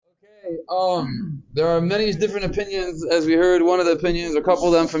There are many different opinions, as we heard. One of the opinions, a couple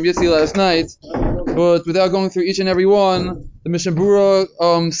of them from Yitzi last night, but without going through each and every one, the Mishnah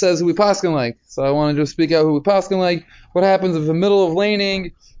Berurah says who we paskin like. So I want to just speak out who we paskin like. What happens if in the middle of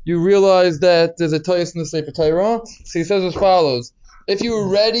laning you realize that there's a toyus in the Sefer Torah? So he says as follows: if you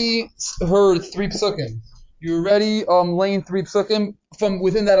already heard three psukim, you already lane three psukim from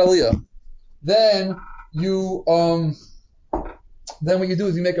within that aliyah, then what you do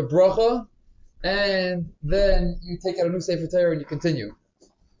is you make a bracha, and then you take out a new Sefer Torah and you continue.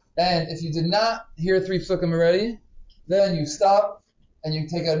 And if you did not hear three psukim already, then you stop and you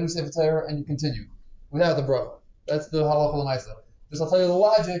take out a new Sefer Torah and you continue without the bracha. That's the halacha l'maisa. Just I'll tell you the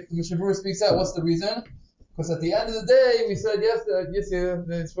logic. The Mishnah Berurah speaks out. What's the reason? Because at the end of the day, we said yesterday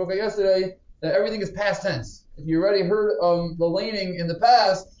that everything is past tense. If you already heard the laning in the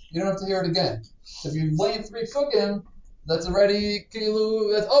past, you don't have to hear it again. So if you lane three psukim, that's already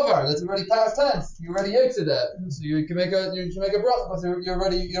that's over. That's already past tense. You already exited that, so you can make a bracha because you're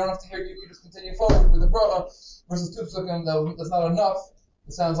already. You don't have to hear. You can just continue forward with the bracha. Versus two psukim, that's not enough.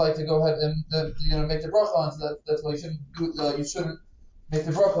 It sounds like to go ahead and make the bracha on. So that's why you shouldn't do. You shouldn't make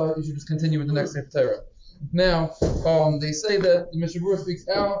the bracha. You should just continue with the next Sefer Torah. Now, they say that the Mishnah Berurah speaks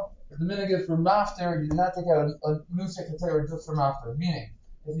out. The minhag is for mafter. You do not take out a new Sefer Torah just for mafter. Meaning,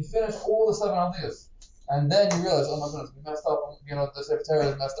 if you finish all the seven aliyahs, and then you realize, oh my goodness, we messed up. The Sefer Torah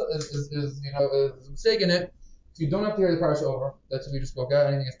is messed up. Is a mistake in it. So you don't have to hear the parsha over. That's what we just spoke out.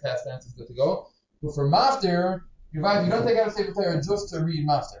 Anything is past tense is good to go. But for mafter, you don't take out a Sefer Torah just to read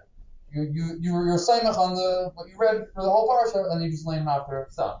mafter. You're saimach on what you read for the whole parsha, and you just lay mafter.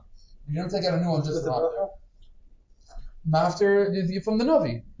 Stop. You don't take out a new one just for mafter. Mafter from the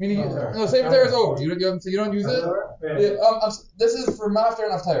Navi. Meaning, Sefer Torah is over. You don't use it. This is for mafter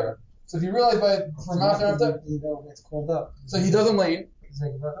and haftarah. So if you realize for mafter and haftarah, it's called up. So he doesn't lane. So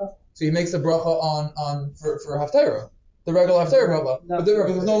he makes the bracha on for haftarah, the regular haftarah bracha. But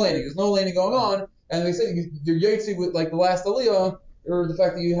there's no laning. There's no laning going on, and they say you're yotzi with like the last aliyah, or the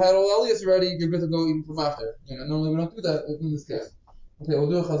fact that you had all the aliyahs already. You're good to go even for mafter. Normally we don't do that in this case. Okay, we'll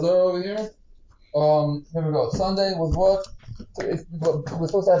do a chazara over here. Here we go. Sunday was what? We're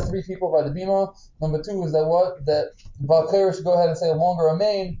supposed to have three people by the bima. Number two is that Valkyrie should go ahead and say a longer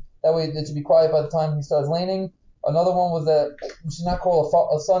amen. That way it should be quiet by the time he starts laning. Another one was that we should not call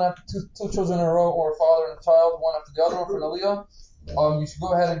a son after two children in a row, or a father and a child, one after the other, for an aliyah. You should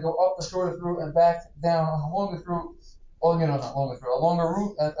go ahead and go up the shortest route and back down on the longest route. Not longest route, a longer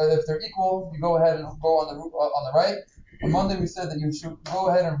route. And if they're equal, you go ahead and go on the route on the right. On Monday we said that you should go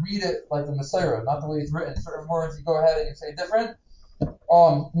ahead and read it like the Messiah, not the way it's written. Certain words you go ahead and you say different.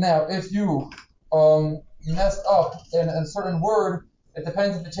 Now if you messed up in a certain word, it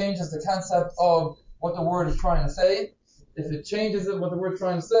depends if it changes the concept of what the word is trying to say. If it changes what the word is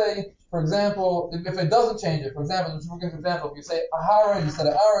trying to say, for example, if it doesn't change it, for example, if you say aharon instead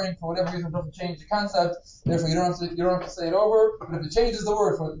of aharon, for whatever reason it doesn't change the concept, therefore you don't have to say it over. But if it changes the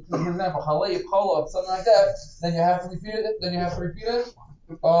word, for example, halei, pala, something like that, then you have to repeat it.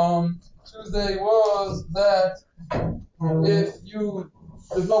 Tuesday was that if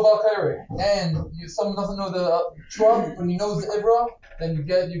there's no Valkyrie, and someone doesn't know the trump, but he knows the Ibra, then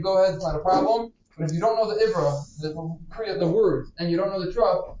you go ahead, it's not a problem. But if you don't know the Ibra, the word, and you don't know the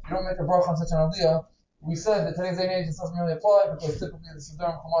trump, you don't make a bracha on such an aliyah. We said that today's day and age this doesn't really apply, because typically the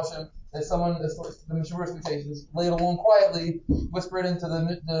Siddurim Chumashim, that someone, the Mishnah Berurah expectations, lay it alone quietly, whisper it into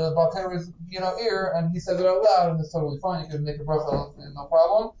the Valkyrie's ear, and he says it out loud, and it's totally fine. You can make a bracha, no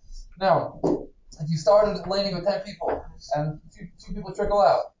problem. Now, if you started laning with 10 people, and two people trickle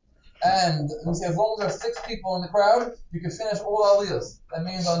out, and we say as long as there are 6 people in the crowd, you can finish all aliyahs. That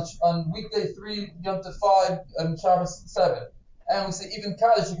means on weekday 3, Yom Tov 5, and Shabbos 7. And we say even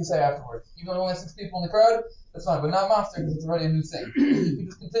Kaddish you can say afterwards. Even though there are only 6 people in the crowd, that's fine. But not Mafter, because it's already a new thing. If you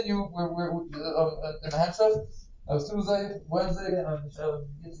just continue, we're in the Hemshech. That was Tuesday, Wednesday,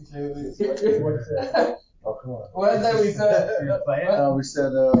 Oh, come on. Wednesday we said... we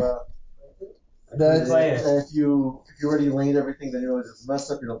said... if you already laid everything, then you realize it's messed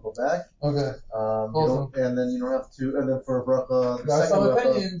up, you don't go back. Okay. Awesome. And then you don't have to. And then for a bracha, there are some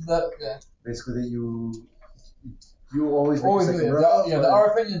opinions that basically that you always make a second bracha. There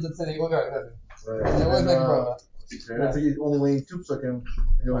are opinions that say right. They always make a bracha. If you only laying 2 psukim,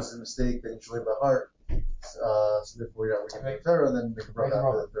 it was a mistake that you should lay by heart. So therefore, we can make Torah and then make a bracha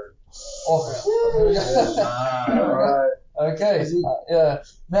after the third. Awesome. Alright. Okay.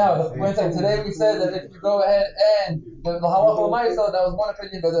 Now, today we said that if you go ahead and the halacha l'maisa, that was one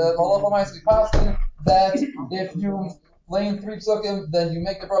opinion, but the halacha l'maisa we passed that if you lane 3 psukim, then you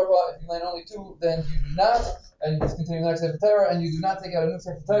make the bracha. If you lane only 2, then you do not, and you just continue the next Sefer Torah, and you do not take out a new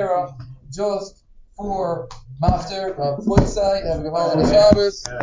Sefer Torah just for Mafter. Have a good holiday Shabbos.